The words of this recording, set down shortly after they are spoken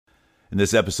In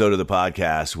this episode of the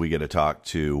podcast, we get to talk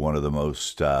to one of the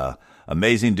most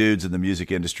amazing dudes in the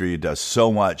music industry. He does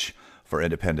so much for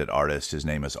independent artists. His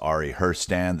name is Ari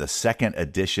Herstand. The second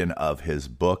edition of his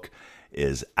book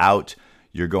is out.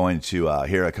 You're going to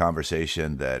hear a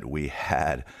conversation that we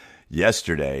had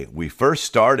yesterday. We first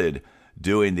started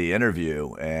doing the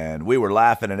interview, and we were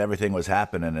laughing and everything was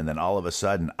happening, and then all of a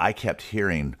sudden, I kept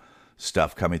hearing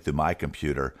stuff coming through my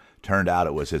computer. Turned out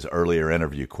it was his earlier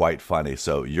interview. Quite funny.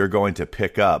 So you're going to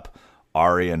pick up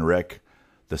Ari and Rick,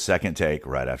 the second take,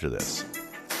 right after this.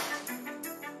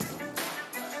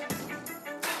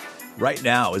 Right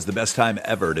now is the best time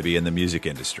ever to be in the music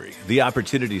industry. The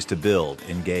opportunities to build,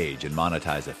 engage, and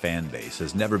monetize a fan base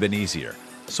has never been easier.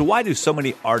 So why do so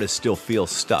many artists still feel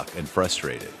stuck and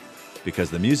frustrated? Because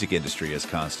the music industry is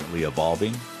constantly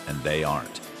evolving, and they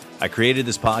aren't. I created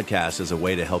this podcast as a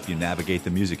way to help you navigate the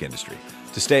music industry,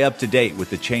 to stay up to date with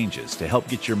the changes, to help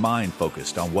get your mind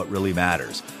focused on what really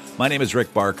matters. My name is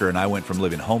Rick Barker, and I went from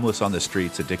living homeless on the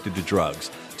streets, addicted to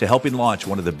drugs, to helping launch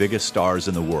one of the biggest stars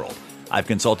in the world. I've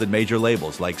consulted major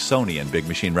labels like Sony and Big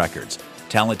Machine Records,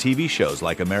 talent TV shows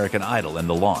like American Idol and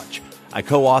The Launch. I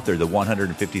co-authored the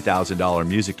 $150,000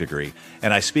 music degree,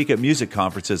 and I speak at music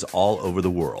conferences all over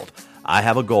the world. I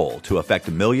have a goal to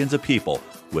affect millions of people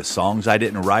with songs I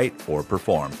didn't write or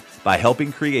perform by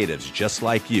helping creatives just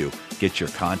like you get your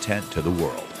content to the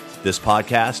world. This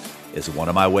podcast is one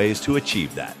of my ways to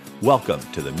achieve that. Welcome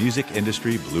to the Music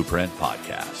Industry Blueprint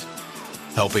Podcast.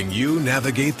 Helping you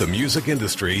navigate the music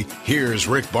industry, here's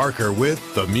Rick Barker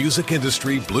with the Music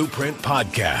Industry Blueprint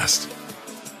Podcast.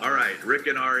 All right, Rick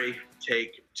and Ari,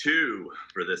 take two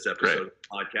for this episode of the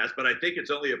podcast, but I think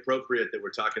it's only appropriate that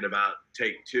we're talking about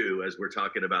take two as we're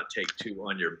talking about take two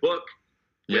on your book.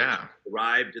 Yeah.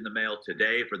 Arrived in the mail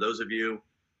today. For those of you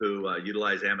who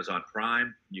utilize Amazon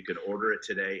Prime, you can order it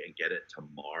today and get it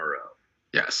tomorrow.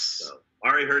 Yes. So,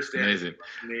 Ari Herstand. Amazing.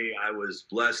 Me, I was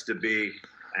blessed to be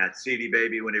at CD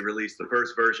Baby when he released the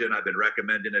first version. I've been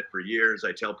recommending it for years.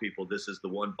 I tell people this is the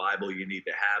one Bible you need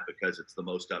to have because it's the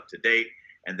most up to date.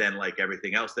 And then, like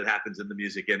everything else that happens in the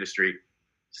music industry,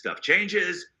 stuff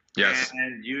changes. Yes.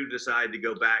 And you decide to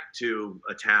go back to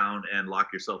a town and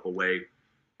lock yourself away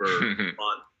for a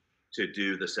month to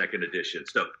do the second edition.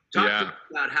 So talk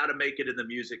about how to make it in the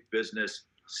music business,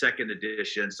 second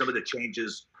edition, some of the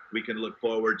changes we can look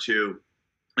forward to,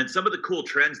 and some of the cool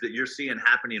trends that you're seeing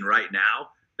happening right now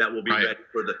that will be ready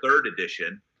for the third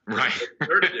edition. Right.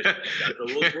 Third edition. So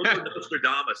we'll put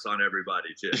Nostradamus on everybody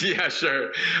too. Yeah,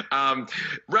 sure.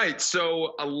 Right.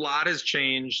 So a lot has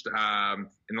changed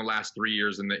in the last 3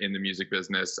 years in the music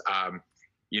business.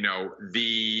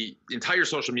 The entire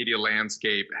social media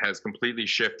landscape has completely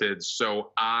shifted.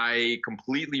 So I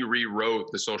completely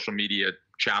rewrote the social media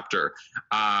chapter.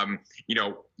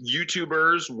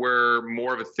 YouTubers were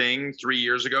more of a thing 3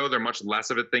 years ago. They're much less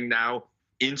of a thing now.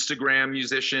 Instagram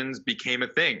musicians became a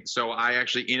thing. So I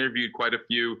actually interviewed quite a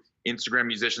few Instagram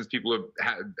musicians. People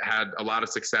have had a lot of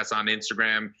success on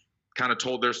Instagram, kind of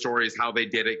told their stories, how they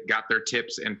did it, got their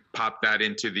tips, and popped that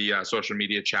into the social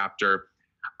media chapter.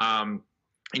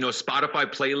 Spotify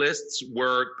playlists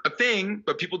were a thing,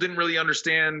 but people didn't really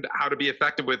understand how to be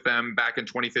effective with them back in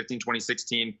 2015,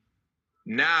 2016.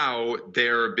 Now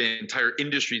there have been entire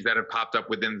industries that have popped up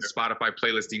within the Spotify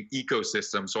playlisting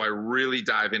ecosystem. So I really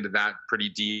dive into that pretty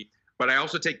deep. But I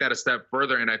also take that a step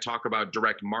further and I talk about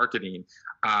direct marketing,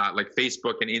 like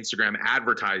Facebook and Instagram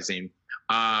advertising.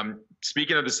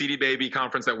 Speaking of the CD Baby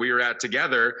conference that we were at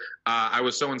together, I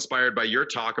was so inspired by your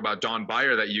talk about Dawn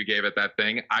Beyer that you gave at that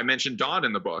thing. I mentioned Dawn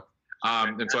in the book.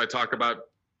 And so I talk about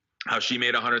how she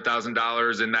made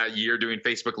 $100,000 in that year doing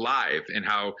Facebook Live and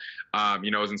how,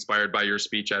 was inspired by your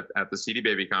speech at the CD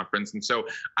Baby conference. And so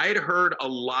I had heard a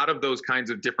lot of those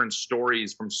kinds of different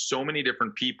stories from so many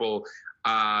different people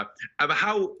of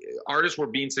how artists were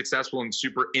being successful in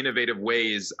super innovative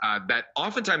ways that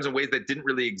oftentimes in ways that didn't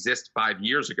really exist 5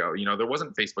 years ago. There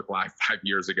wasn't Facebook Live 5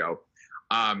 years ago.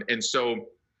 And so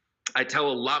I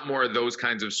tell a lot more of those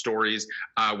kinds of stories.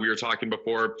 We were talking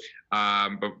before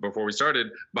we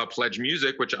started about Pledge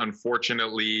Music, which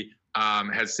unfortunately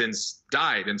has since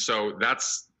died. And so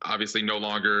that's obviously no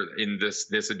longer in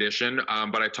this edition.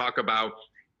 But I talk about,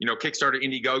 Kickstarter,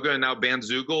 Indiegogo, and now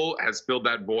Bandzoogle has filled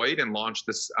that void and launched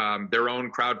this their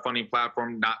own crowdfunding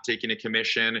platform, not taking a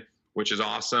commission, which is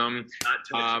awesome. Not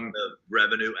touching the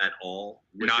revenue at all.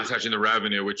 Not touching the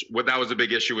revenue, that was a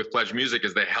big issue with Pledge Music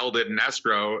is they held it in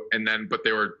escrow but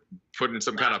they were putting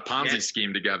some kind of Ponzi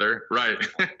scheme together. Right.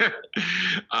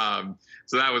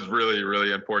 So that was really,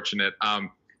 really unfortunate.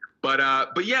 But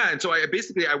yeah, and so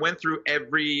I went through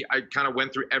every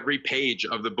page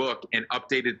of the book and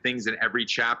updated things in every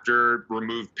chapter,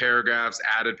 removed paragraphs,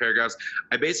 added paragraphs.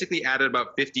 I basically added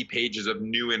about 50 pages of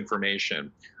new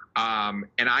information. And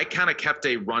I kind of kept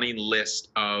a running list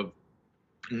of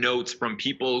notes from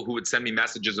people who would send me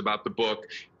messages about the book,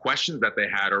 questions that they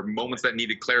had, or moments that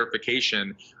needed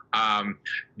clarification.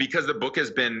 Because the book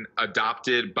has been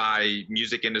adopted by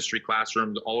music industry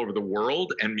classrooms all over the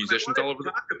world and musicians all over the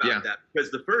world. Talk about that,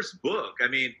 because the first book, I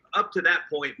mean, up to that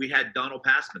point, we had Donald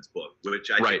Passman's book,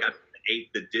 which I think got the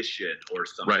 8th edition or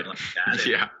something like that.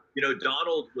 And, you know,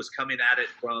 Donald was coming at it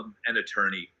from an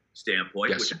attorney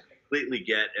standpoint, which I completely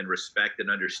get and respect and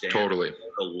understand. Totally.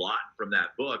 A lot from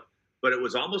that book. But it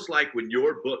was almost like when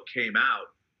your book came out,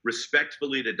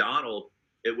 respectfully to Donald,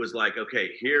 it was like, okay,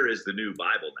 here is the new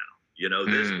Bible now. You know,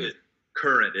 this is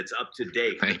current, it's up to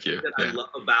date. Thank you. What I love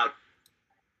about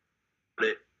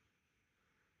it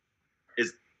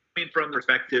is coming from the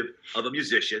perspective of a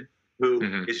musician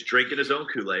who is drinking his own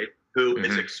Kool-Aid, who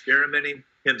is experimenting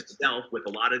himself with a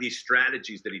lot of these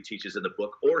strategies that he teaches in the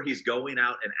book, or he's going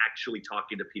out and actually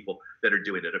talking to people that are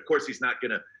doing it. Of course, he's going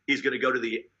to go to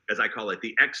the, as I call it,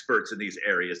 the experts in these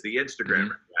areas, the Instagrammers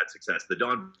who had success, the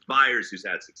Don Byers who's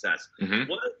had success.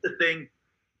 What is the thing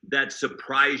that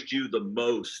surprised you the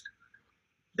most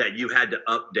that you had to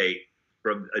update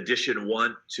from edition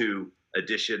 1 to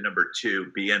edition number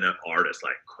 2, being an artist?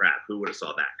 Like, crap, who would have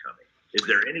saw that coming? Is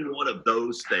there any one of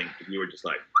those things that you were just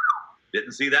like,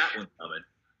 didn't see that one coming?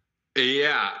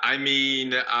 Yeah, I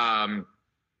mean,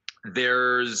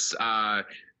 there's,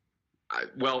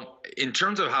 well, in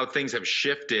terms of how things have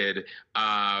shifted,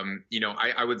 you know,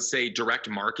 I would say direct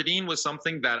marketing was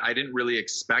something that I didn't really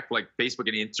expect, like Facebook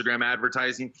and Instagram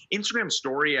advertising. Instagram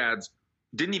story ads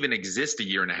didn't even exist a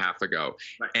year and a half ago.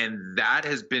 And that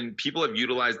has been, people have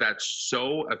utilized that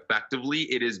so effectively.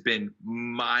 It has been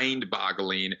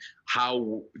mind-boggling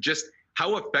how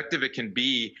effective it can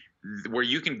be, where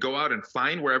you can go out and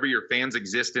find wherever your fans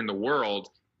exist in the world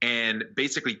and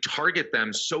basically target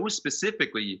them so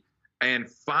specifically and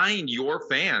find your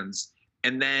fans.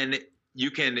 And then you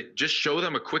can just show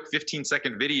them a quick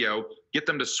 15-second video, get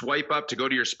them to swipe up to go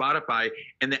to your Spotify,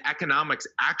 and the economics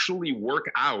actually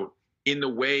work out in the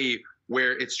way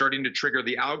where it's starting to trigger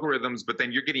the algorithms, but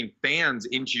then you're getting fans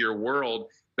into your world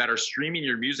that are streaming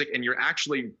your music, and you're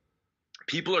actually,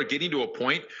 people are getting to a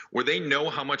point where they know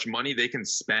how much money they can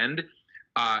spend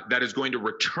that is going to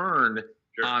return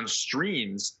on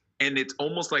streams. And it's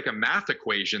almost like a math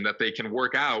equation that they can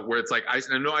work out, where it's like, I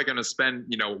know I'm going to spend,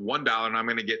 you know, $1 and I'm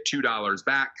going to get $2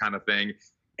 back, kind of thing.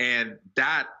 And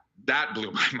that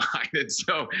blew my mind. And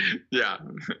so, yeah.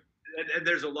 And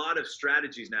there's a lot of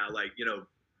strategies now, like, you know,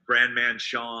 Brandman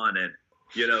Sean and,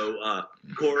 you know,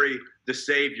 Corey the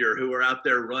Savior, who are out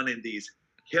there running these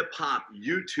hip hop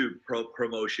YouTube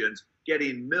promotions,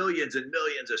 getting millions and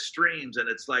millions of streams. And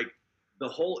it's like, the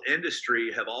whole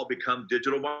industry have all become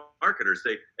digital marketers.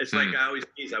 It's like I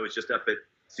was just up at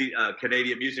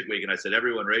Canadian Music Week, and I said,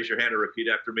 everyone raise your hand or repeat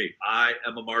after me. I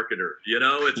am a marketer. You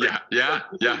know, it's like,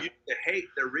 people used to hate,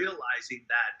 they're realizing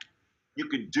that you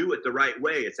can do it the right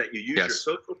way. It's that you use your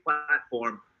social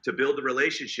platform to build a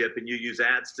relationship, and you use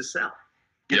ads to sell.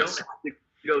 You don't have to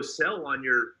go sell on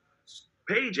your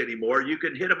page anymore. You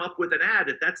can hit them up with an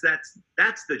ad.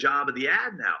 That's the job of the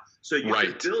ad now. So you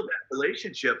can build that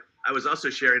relationship. I was also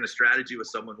sharing a strategy with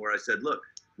someone where I said, look,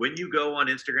 when you go on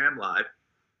Instagram Live,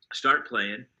 start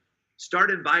playing, start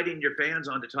inviting your fans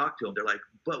on to talk to them. They're like,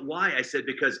 but why? I said,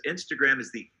 because Instagram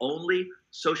is the only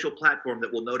social platform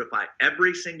that will notify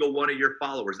every single one of your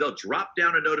followers. They'll drop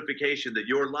down a notification that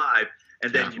you're live,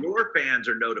 and then your fans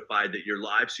are notified that you're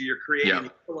live. So you're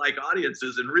creating like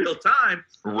audiences in real time.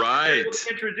 Right.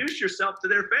 Introduce yourself to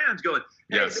their fans going,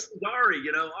 hey, this is Ari.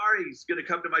 You know, Ari's going to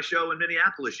come to my show in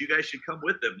Minneapolis. You guys should come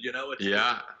with him. You know, it's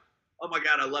oh my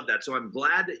God, I love that. So I'm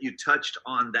glad that you touched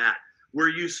on that. Were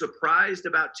you surprised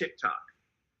about TikTok?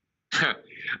 Was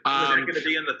that going to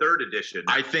be in the 3rd edition?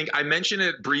 I think I mentioned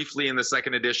it briefly in the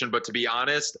 2nd edition, but to be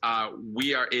honest,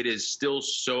 it is still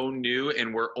so new,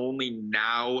 and we're only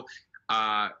now,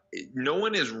 no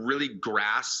one has really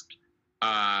grasped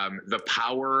the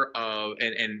power of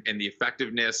and the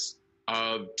effectiveness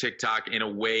of TikTok in a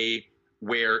way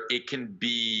where it can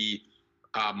be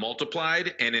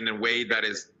multiplied, and in a way that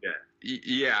is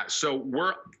so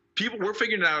we're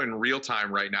figuring it out in real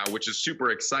time right now, which is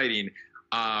super exciting.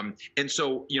 And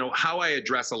so, you know, how I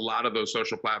address a lot of those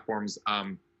social platforms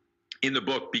in the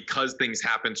book, because things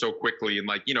happen so quickly, and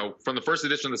like, you know, from the 1st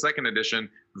edition to the 2nd edition,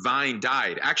 Vine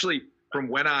died. Actually, from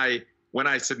when I when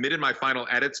I submitted my final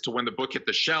edits to when the book hit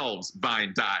the shelves,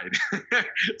 Vine died.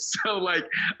 So like,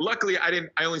 luckily I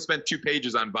only spent 2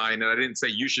 pages on Vine, and I didn't say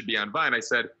you should be on Vine. I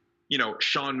said, you know,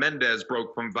 Shawn Mendes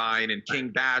broke from Vine and King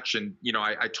Batch. And, you know,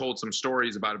 I told some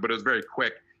stories about it, but it was very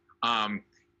quick.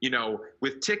 You know,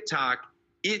 with TikTok,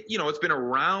 it's been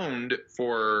around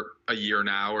for a year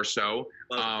now or so.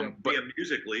 Well, but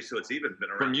Musically, so it's even been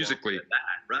around from Musically,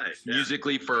 that, right? Yeah.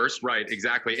 Musically first, right?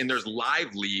 Exactly. And there's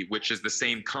Lively, which is the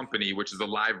same company, which is the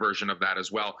live version of that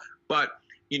as well. But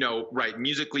right,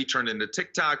 Musically turned into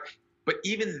TikTok. But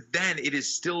even then, it has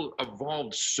still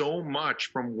evolved so much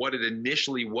from what it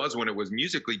initially was when it was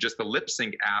Musically, just the lip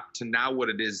sync app, to now what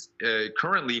it is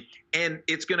currently, and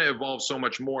it's going to evolve so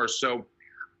much more. So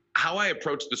how I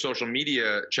approached the social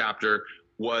media chapter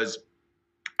was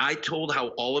I told how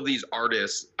all of these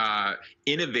artists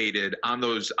innovated on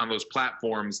those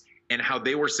platforms and how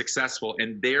they were successful,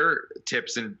 and their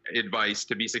tips and advice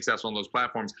to be successful on those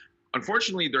platforms.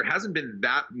 Unfortunately, there hasn't been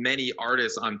that many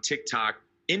artists on TikTok,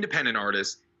 independent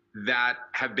artists, that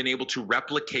have been able to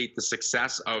replicate the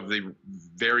success of the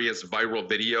various viral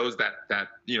videos that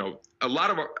a lot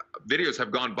of videos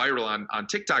have gone viral on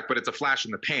TikTok, but it's a flash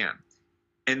in the pan.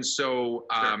 And so,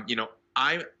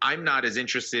 I'm not as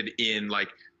interested in like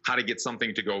how to get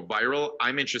something to go viral.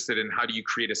 I'm interested in how do you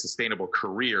create a sustainable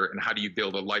career and how do you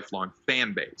build a lifelong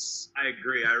fan base. I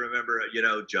agree. I remember,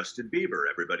 Justin Bieber,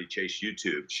 everybody chased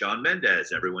YouTube. Shawn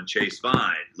Mendes, everyone chased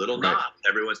Vine. Lil Nas,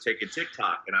 everyone's taking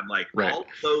TikTok. And I'm like, all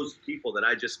those people that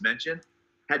I just mentioned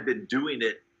had been doing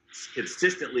it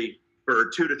consistently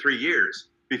for 2 to 3 years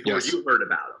before you heard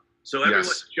about them. So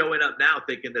everyone's showing up now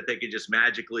thinking that they could just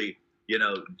magically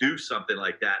do something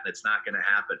like that, and it's not going to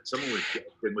happen. Someone was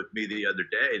joking with me the other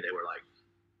day. They were like,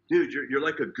 dude, you're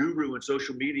like a guru in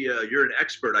social media. You're an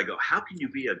expert. I go, how can you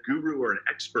be a guru or an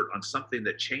expert on something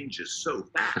that changes so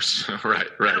fast? Right.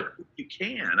 I don't think you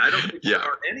can. I don't think there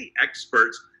are any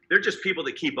experts. They're just people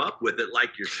that keep up with it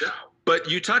like yourself. But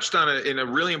you touched on it in a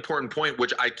really important point,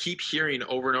 which I keep hearing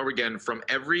over and over again from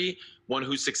everyone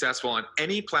who's successful on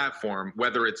any platform,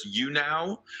 whether it's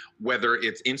YouNow, whether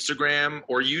it's Instagram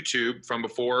or YouTube from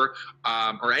before,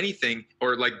 or anything,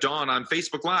 or like Dawn on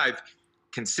Facebook Live,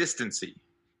 consistency.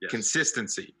 Yes.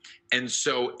 Consistency. And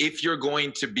so if you're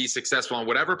going to be successful on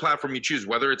whatever platform you choose,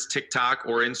 whether it's TikTok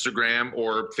or Instagram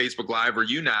or Facebook Live or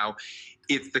YouNow,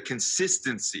 it's the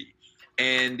consistency.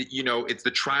 And, it's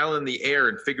the trial and the error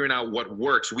and figuring out what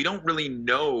works. We don't really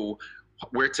know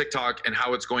where TikTok and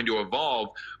how it's going to evolve,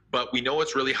 but we know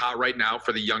it's really hot right now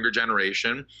for the younger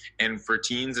generation and for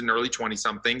teens and early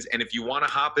 20-somethings. And if you want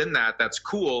to hop in that's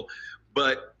cool,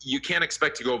 but you can't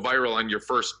expect to go viral on your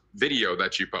first video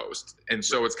that you post. And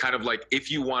so it's kind of like, if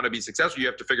you want to be successful, you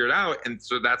have to figure it out. And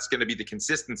so that's going to be the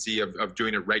consistency of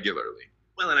doing it regularly.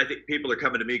 Well, and I think people are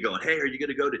coming to me going, hey, are you going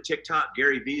to go to TikTok?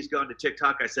 Gary Vee's gone to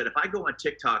TikTok. I said, if I go on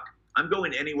TikTok, I'm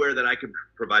going anywhere that I can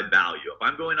provide value. If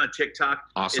I'm going on TikTok,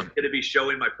 awesome. It's going to be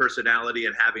showing my personality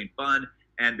and having fun.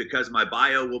 And because my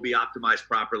bio will be optimized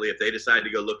properly, if they decide to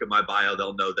go look at my bio,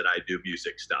 they'll know that I do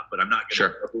music stuff. But I'm not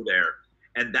going to go there.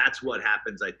 And that's what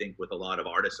happens, I think, with a lot of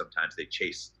artists. Sometimes they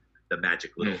chase the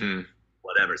magic little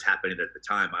whatever's happening at the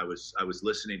time. I was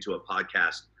listening to a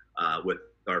podcast with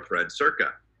our friend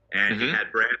Circa. And he had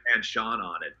Brandman Sean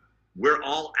on it. We're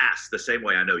all asked the same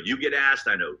way. I know you get asked.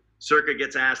 I know Circa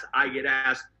gets asked. I get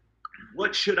asked,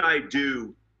 what should I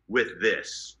do with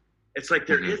this? It's like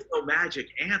there is no magic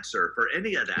answer for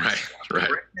any of that stuff. Right.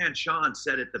 Brandman Sean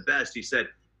said it the best. He said,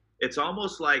 it's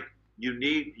almost like you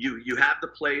have the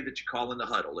play that you call in the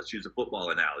huddle. Let's use a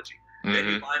football analogy. Then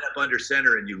you line up under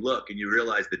center and you look and you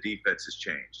realize the defense has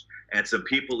changed and some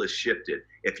people has shifted.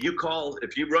 If you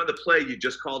run the play you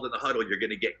just called in the huddle, you're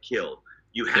going to get killed.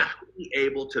 You have to be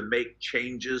able to make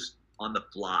changes on the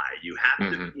fly. You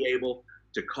have to be able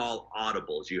to call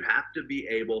audibles. You have to be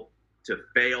able to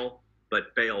fail,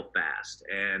 but fail fast.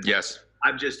 And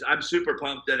I'm super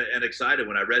pumped and excited.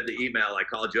 When I read the email, I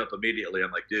called you up immediately.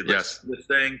 I'm like, dude, let's do this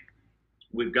thing.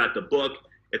 We've got the book.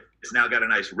 It's now got a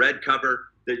nice red cover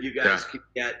that you guys can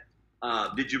get.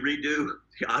 Did you redo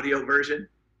the audio version?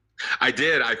 I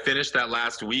did. I finished that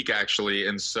last week, actually.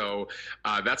 And so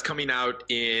that's coming out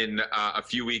in a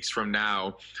few weeks from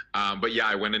now. But yeah,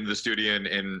 I went into the studio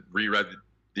and reread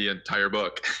the entire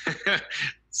book.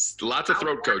 Lots of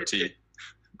throat coat tea.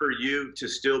 For you to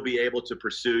still be able to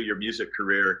pursue your music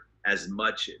career as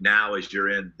much now as you're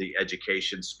in the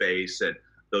education space and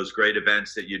those great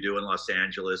events that you do in Los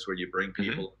Angeles where you bring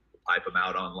people, pipe them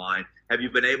out online. Have you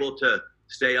been able to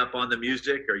stay up on the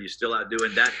music? Are you still out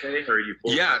doing that thing, or are you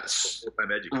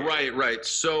full-time educator? Right.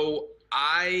 So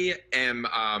I am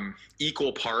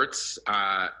equal parts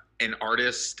an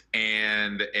artist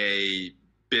and a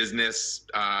business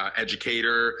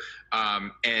educator,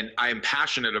 and I am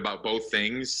passionate about both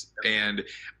things, and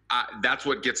that's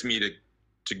what gets me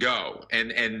to go,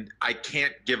 and I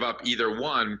can't give up either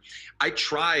one. I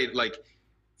tried, like,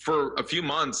 for a few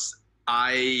months,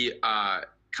 I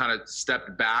kind of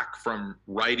stepped back from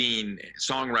writing,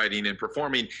 songwriting, and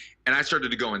performing, and I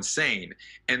started to go insane.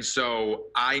 And so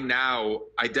I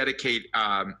dedicate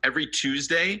every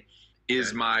Tuesday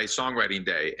is my songwriting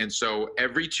day, and so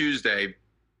every Tuesday,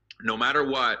 no matter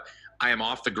what, I am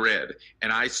off the grid,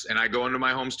 and I go into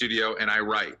my home studio and I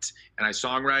write and I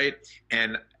songwrite,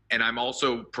 and I'm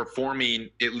also performing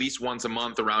at least once a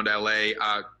month around LA,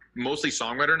 mostly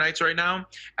songwriter nights right now,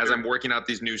 as I'm working out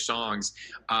these new songs.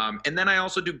 And then I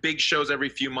also do big shows every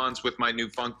few months with my new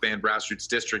funk band, Grassroots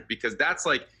District, because that's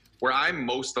like where I'm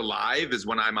most alive, is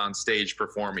when I'm on stage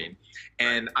performing.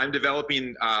 And I'm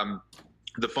developing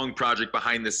the funk project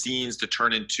behind the scenes to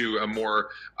turn into a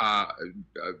more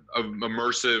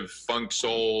immersive funk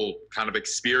soul kind of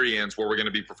experience, where we're going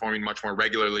to be performing much more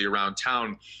regularly around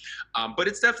town. But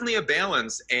it's definitely a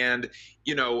balance. And,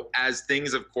 you know, as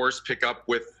things, of course, pick up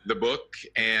with the book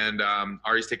and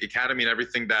Ari's Take Academy and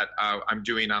everything that I'm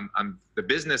doing on the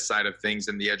business side of things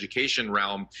in the education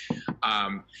realm,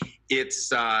 it's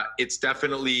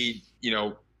definitely, you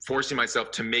know, forcing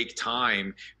myself to make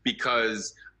time,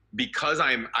 because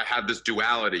I have this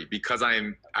duality, because I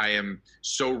am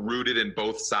so rooted in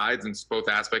both sides and both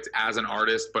aspects, as an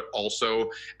artist, but also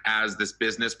as this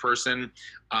business person,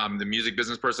 the music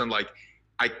business person. Like,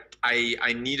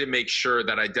 I need to make sure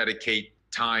that I dedicate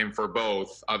time for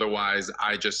both. Otherwise,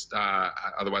 I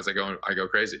go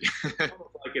crazy. Almost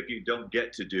like if you don't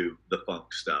get to do the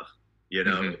funk stuff, you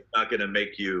know, Mm-hmm. it's not going to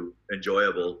make you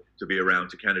enjoyable to be around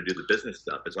to kind of do the business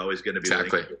stuff. It's always going to be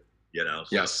Exactly. linked, you know.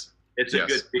 So Yes. it's a Yes.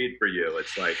 good feed for you.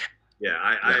 It's like,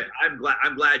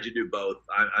 I'm glad you do both.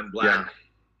 I'm glad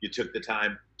you took the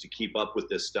time to keep up with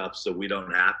this stuff, so we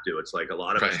don't have to. It's like a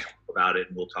lot of us talk about it,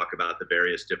 and we'll talk about the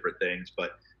various different things,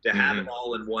 but to have it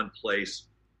all in one place,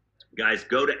 guys,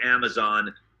 go to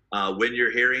Amazon when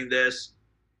you're hearing this,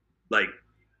 like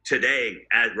today,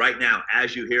 right now,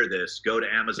 as you hear this, go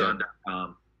to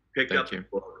Amazon.com, pick up the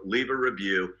book, leave a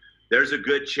review. There's a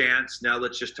good chance, now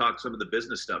let's just talk some of the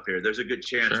business stuff here. There's a good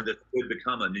chance that it could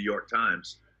become a New York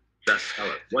Times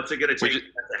bestseller. What's it going to take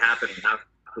to happen, and how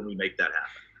can we make that happen?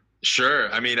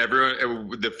 Sure. I mean,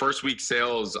 the first week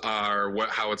sales are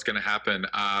how it's going to happen.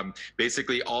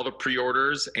 Basically, all the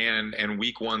pre-orders and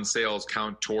week one sales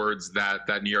count towards that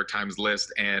New York Times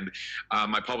list. And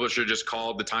my publisher just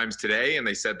called the Times today, and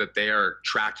they said that they are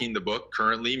tracking the book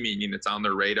currently, meaning it's on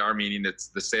their radar, meaning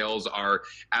the sales are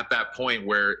at that point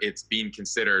where it's being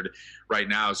considered right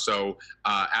now. So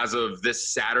as of this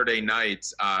Saturday night,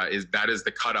 that is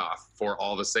the cutoff for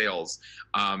all the sales.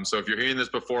 So if you're hearing this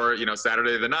before, you know,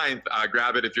 Saturday the 9th,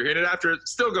 grab it. If you're hearing it after,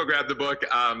 still go grab the book,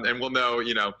 and we'll know,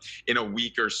 you know, in a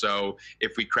week or so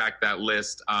if we crack that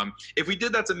list. If we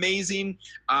did, that's amazing.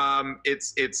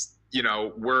 It's you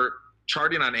know, we're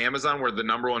charting on Amazon. We're the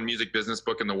 #1 music business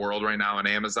book in the world right now on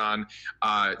Amazon.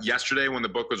 Yesterday, when the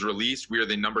book was released, we are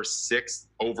the #6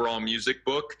 overall music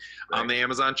book on the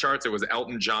Amazon charts. It was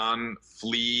Elton John,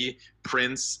 Flea,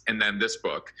 Prince, and then this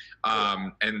book.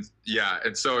 And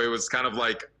so it was kind of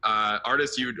like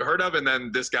artists you'd heard of, and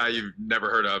then this guy you've never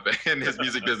heard of, and his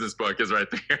music business book is right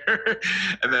there.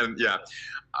 And then,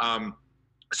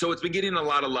 so it's been getting a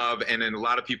lot of love, and then a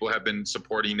lot of people have been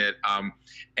supporting it.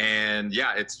 And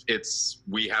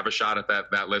we have a shot at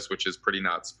that list, which is pretty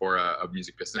nuts for a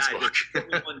music business book.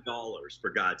 $21, for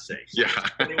God's sake. Yeah.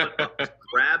 $21.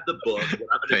 Grab the book. What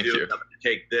I'm going to do is I'm going to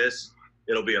take this.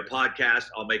 It'll be a podcast.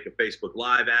 I'll make a Facebook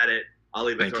Live at it. I'll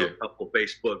even throw a couple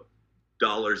Facebook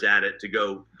dollars at it to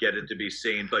go get it to be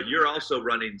seen. But you're also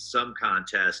running some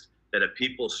contest that if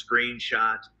people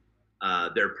screenshot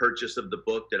their purchase of the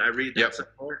book. Did I read that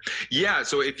somewhere? Yeah.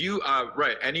 So if you,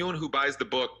 anyone who buys the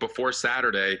book before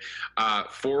Saturday,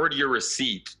 forward your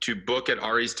receipt to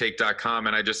book@aristake.com,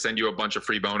 and I just send you a bunch of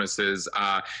free bonuses,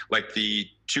 like the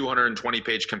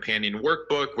 220-page companion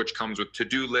workbook, which comes with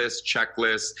to-do lists,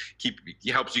 checklists,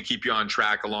 helps you keep you on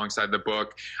track alongside the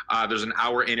book. There's an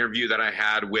hour interview that I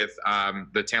had with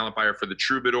the talent buyer for the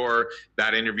Troubadour.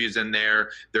 That interview's in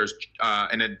there. There's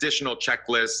an additional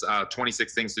checklist,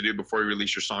 26 things to do before you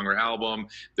release your song or album.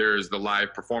 There's the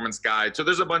live performance guide. So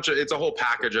there's it's a whole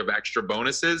package of extra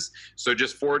bonuses. So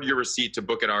just forward your receipt to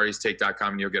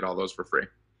book@aristake.com, and you'll get all those for free.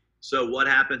 So what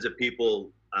happens if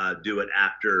people do it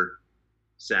after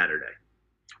Saturday?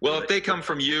 Well, if they come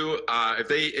from you, if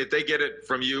they get it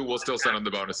from you, we'll still send them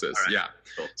the bonuses. Right. Yeah.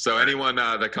 Cool. So anyone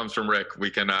that comes from Rick, we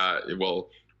can we'll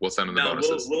we'll send them the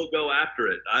bonuses. We'll go after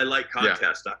it. I like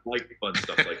contests. I like fun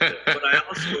stuff like that. But I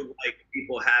also like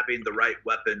people having the right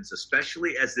weapons,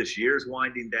 especially as this year's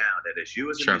winding down. And as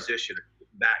you as a musician are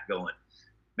back going,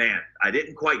 man, I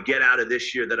didn't quite get out of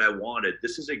this year that I wanted.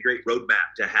 This is a great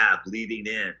roadmap to have leading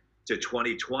in to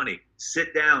 2020.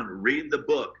 Sit down, read the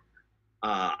book.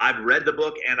 I've read the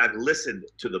book and I've listened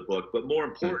to the book, but more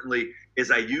importantly is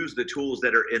I use the tools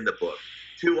that are in the book.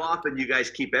 Too often you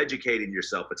guys keep educating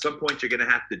yourself. At some point you're going to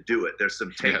have to do it. There's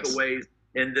some takeaways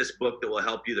in this book that will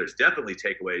help you. There's definitely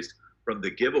takeaways from the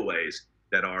giveaways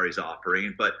that Ari's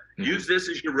offering, but use this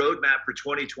as your roadmap for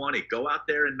 2020. Go out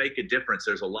there and make a difference.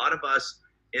 There's a lot of us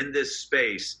in this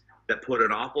space that put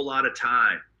an awful lot of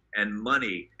time and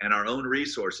money and our own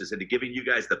resources into giving you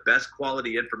guys the best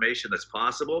quality information that's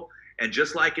possible. And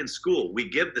just like in school, we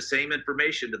give the same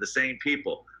information to the same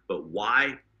people, but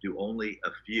why do only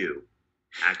a few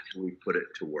actually put it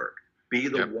to work? Be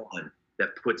the one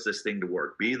that puts this thing to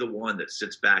work. Be the one that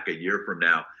sits back a year from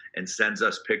now and sends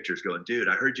us pictures going, dude,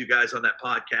 I heard you guys on that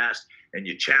podcast and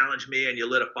you challenged me and you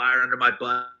lit a fire under my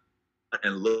butt,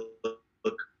 and look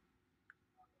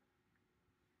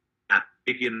at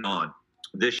picking on.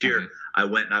 This year, I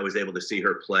went and I was able to see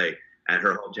her play at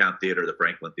her hometown theater, the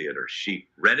Franklin Theater. She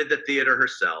rented the theater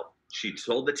herself. She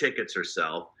sold the tickets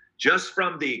herself. Just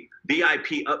from the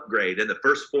VIP upgrade in the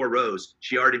first 4 rows,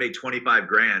 she already made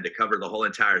 $25,000 to cover the whole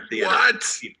entire theater. What?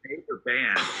 She paid her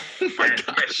band. Oh my and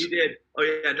gosh. yeah, she did. Oh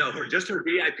yeah, no, just her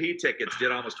VIP tickets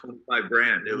did almost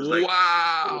 $25,000. It was like,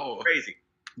 wow, it was crazy.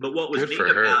 But what was Good neat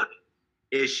for her. about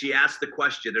it is she asked the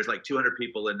question. There's like 200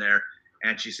 people in there,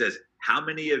 and she says, "How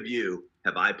many of you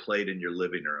have I played in your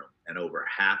living room?" And over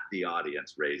half the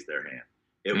audience raised their hand.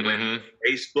 It went from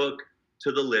Facebook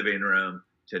to the living room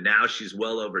to now she's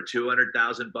well over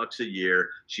 $200,000 a year.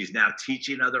 She's now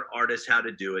teaching other artists how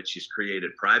to do it. She's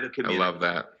created private community. I love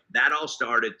that. That all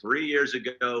started 3 years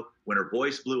ago when her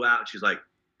voice blew out. She's like,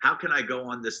 how can I go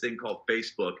on this thing called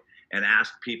Facebook and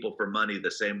ask people for money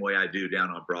the same way I do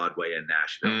down on Broadway in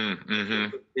Nashville?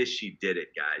 She did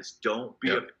it, guys. Don't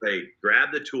be afraid.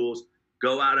 Grab the tools.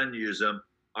 Go out and use them.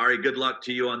 Ari, good luck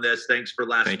to you on this. Thanks for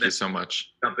last minute. Thank you so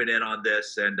much. Jumping in on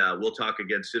this, and we'll talk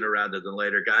again sooner rather than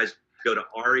later. Guys, go to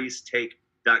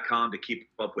aristake.com to keep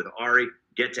up with Ari.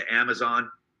 Get to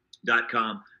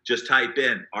amazon.com. Just type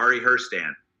in Ari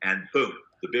Herstand, and boom,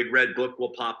 the big red book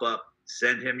will pop up.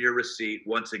 Send him your receipt.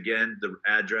 Once again, the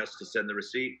address to send the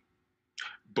receipt.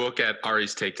 Book at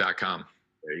aristake.com.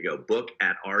 There you go. Book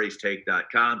at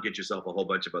aristake.com. Get yourself a whole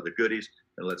bunch of other goodies,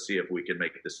 and let's see if we can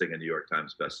make this thing a New York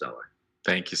Times bestseller.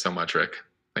 Thank you so much, Rick.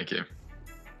 Thank you.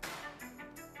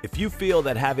 If you feel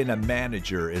that having a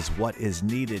manager is what is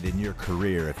needed in your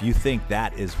career, if you think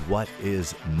that is what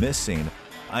is missing,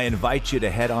 I invite you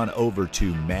to head on over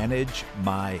to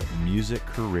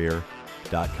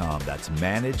managemymusiccareer.com. That's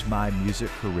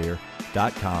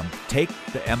managemymusiccareer.com. Take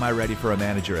the Am I Ready for a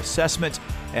Manager assessment,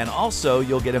 and also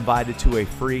you'll get invited to a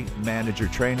free manager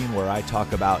training where I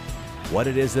talk about what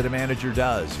it is that a manager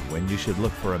does, when you should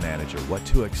look for a manager, what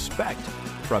to expect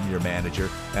from your manager,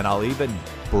 and I'll even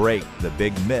break the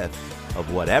big myth of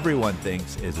what everyone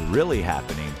thinks is really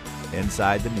happening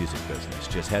inside the music business.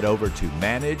 Just head over to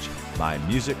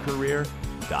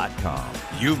managemymusiccareer.com.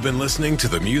 You've been listening to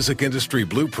the Music Industry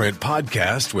Blueprint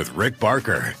podcast with Rick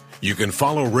Barker. You can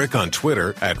follow Rick on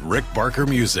Twitter at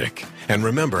RickBarkerMusic. And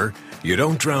remember, you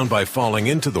don't drown by falling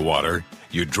into the water,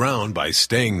 you drown by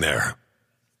staying there.